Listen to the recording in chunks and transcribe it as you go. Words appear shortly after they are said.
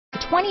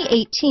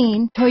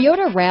2018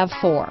 Toyota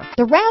RAV4.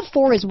 The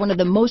RAV4 is one of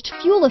the most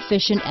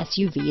fuel-efficient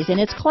SUVs in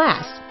its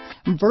class.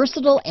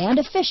 Versatile and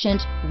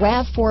efficient,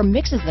 RAV4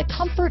 mixes the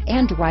comfort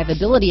and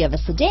drivability of a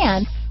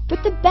sedan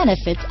with the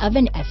benefits of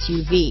an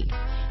SUV.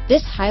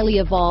 This highly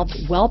evolved,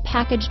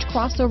 well-packaged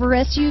crossover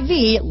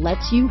SUV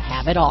lets you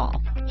have it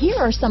all. Here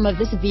are some of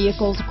this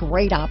vehicle's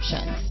great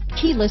options: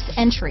 keyless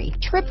entry,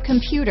 trip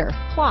computer,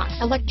 clock,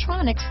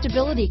 electronic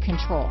stability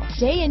control,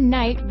 day and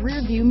night rear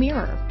view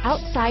mirror,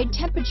 outside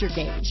temperature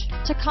gauge,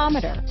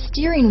 tachometer,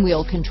 steering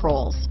wheel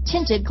controls,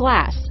 tinted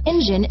glass,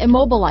 engine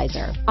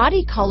immobilizer,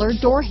 body color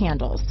door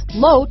handles,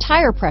 low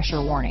tire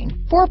pressure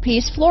warning,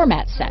 4-piece floor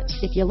mat set.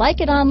 If you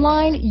like it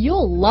online,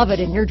 you'll love it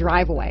in your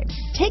driveway.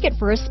 Take it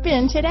for a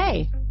spin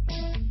today.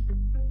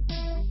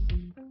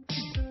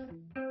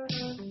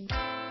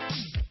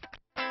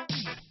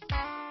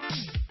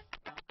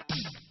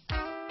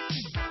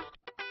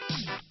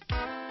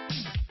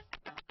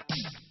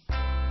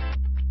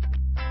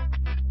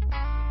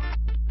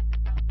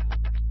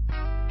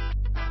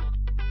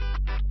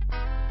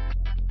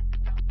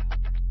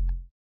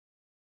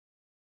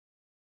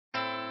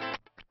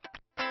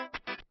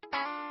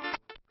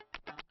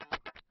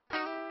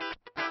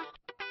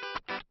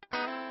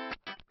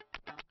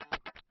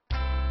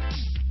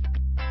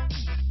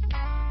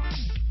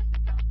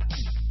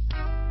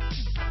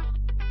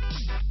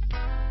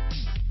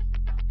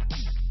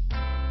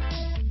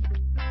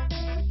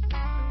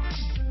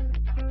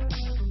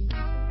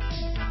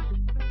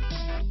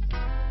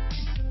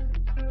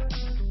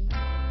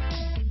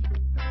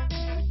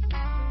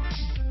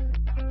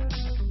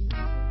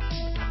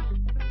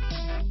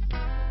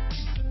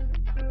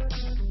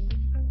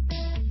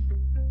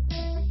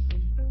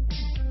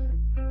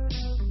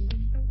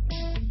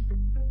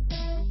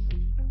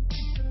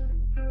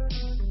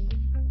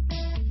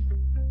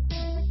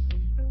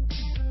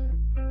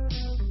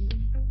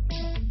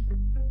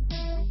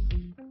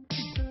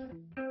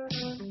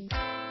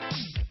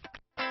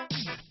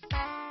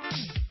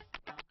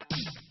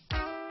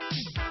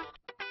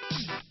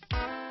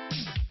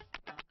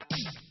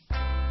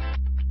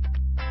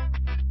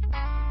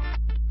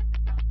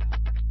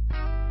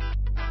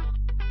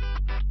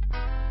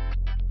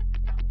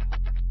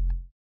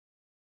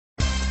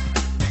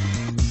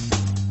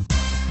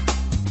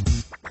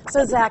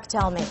 So Zach,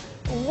 tell me,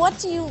 what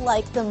do you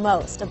like the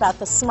most about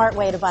the smart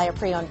way to buy a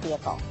pre-owned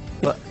vehicle?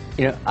 Well,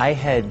 I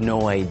had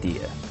no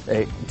idea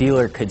a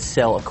dealer could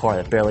sell a car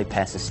that barely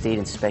passed a state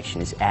inspection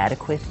is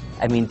adequate.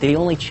 I mean, they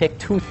only check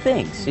 2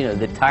 things.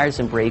 The tires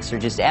and brakes are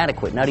just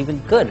adequate, not even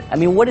good. I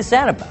mean, what is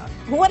that about?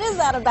 What is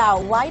that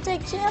about? Why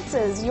take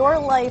chances? Your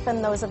life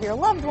and those of your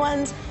loved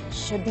ones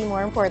should be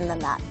more important than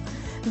that.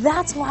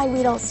 That's why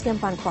we don't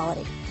skimp on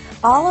quality.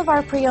 All of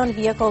our pre-owned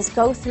vehicles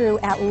go through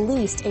at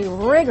least a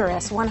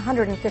rigorous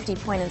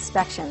 150-point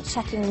inspection,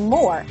 checking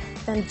more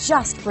than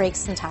just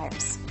brakes and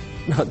tires.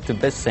 The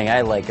best thing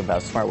I like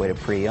about Smart Way to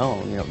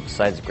Pre-Own,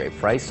 besides the great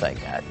price I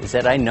got, is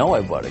that I know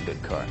I bought a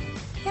good car.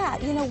 Yeah,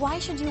 why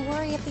should you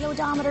worry if the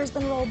odometer's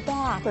been rolled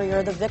back, or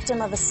you're the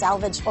victim of a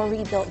salvaged or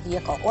rebuilt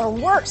vehicle, or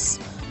worse,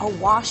 a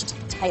washed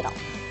title?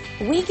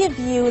 We give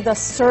you the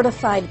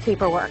certified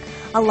paperwork,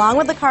 along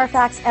with the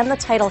Carfax and the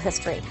title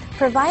history,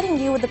 providing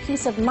you with the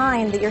peace of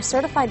mind that your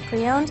certified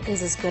pre-owned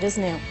is as good as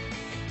new.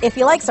 If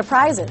you like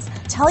surprises,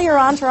 tell your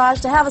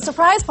entourage to have a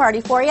surprise party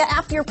for you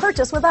after your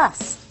purchase with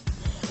us.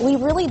 We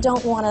really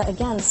don't want to,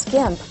 again,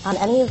 skimp on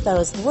any of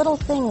those little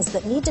things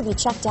that need to be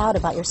checked out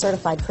about your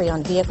certified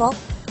pre-owned vehicle.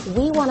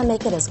 We want to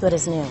make it as good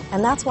as new,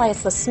 and that's why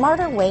it's the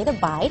smarter way to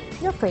buy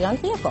your pre-owned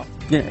vehicle.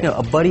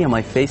 A buddy on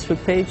my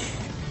Facebook page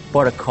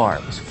bought a car.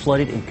 It was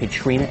flooded in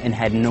Katrina and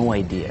had no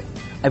idea.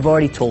 I've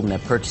already told him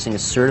that purchasing a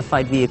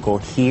certified vehicle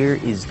here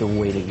is the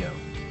way to go.